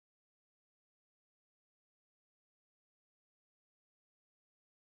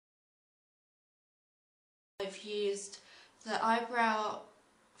I've used the eyebrow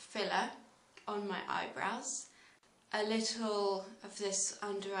filler on my eyebrows, a little of this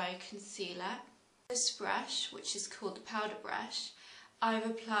under eye concealer. This brush, which is called the powder brush, I've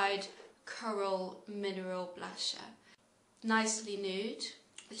applied Coral Mineral Blusher, nicely nude,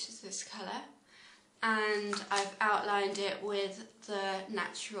 which is this colour, and I've outlined it with the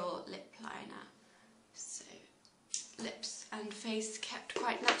natural lip liner. So lips and face kept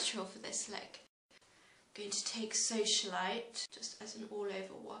quite natural for this look. I'm going to take Socialite just as an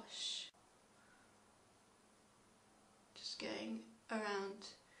all-over wash. Just going around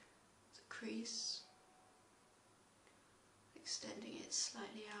the crease, extending it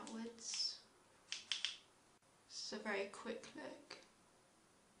slightly outwards. It's a very quick look.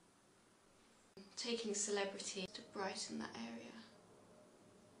 Taking Celebrity to brighten that area.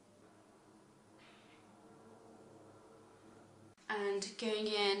 And going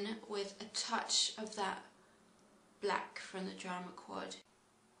in with a touch of that black from the Drama Quad.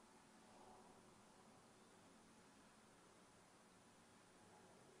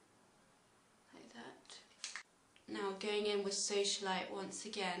 Like that. Now going in with Socialite once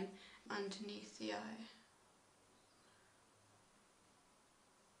again underneath the eye.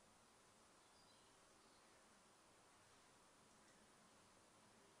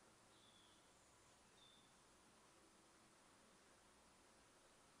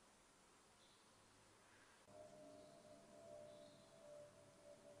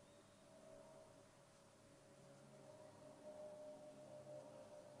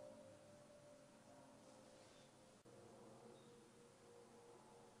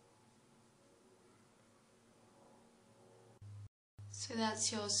 So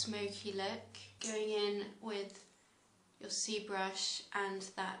that's your smoky look. Going in with your C brush and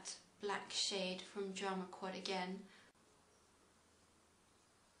that black shade from Drama Quad again,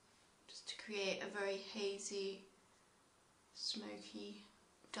 just to create a very hazy, smoky,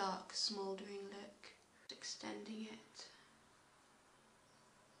 dark, smouldering look. Extending it.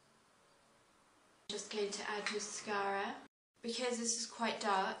 Just going to add mascara. Because this is quite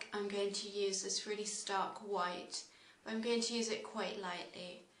dark, I'm going to use this really stark white. But I'm going to use it quite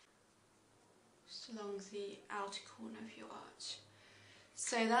lightly, just along the outer corner of your arch.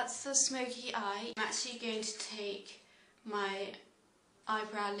 So that's the smoky eye. I'm actually going to take my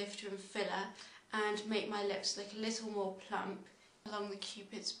eyebrow lifter and filler and make my lips look a little more plump along the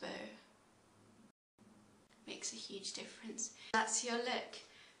Cupid's bow. Makes a huge difference. That's your look.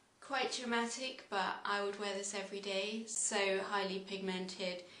 Quite dramatic, but I would wear this every day. So highly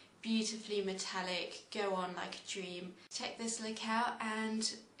pigmented, beautifully metallic, go on like a dream. Check this look out,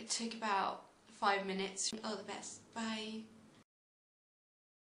 and it took about 5 minutes. All the best. Bye.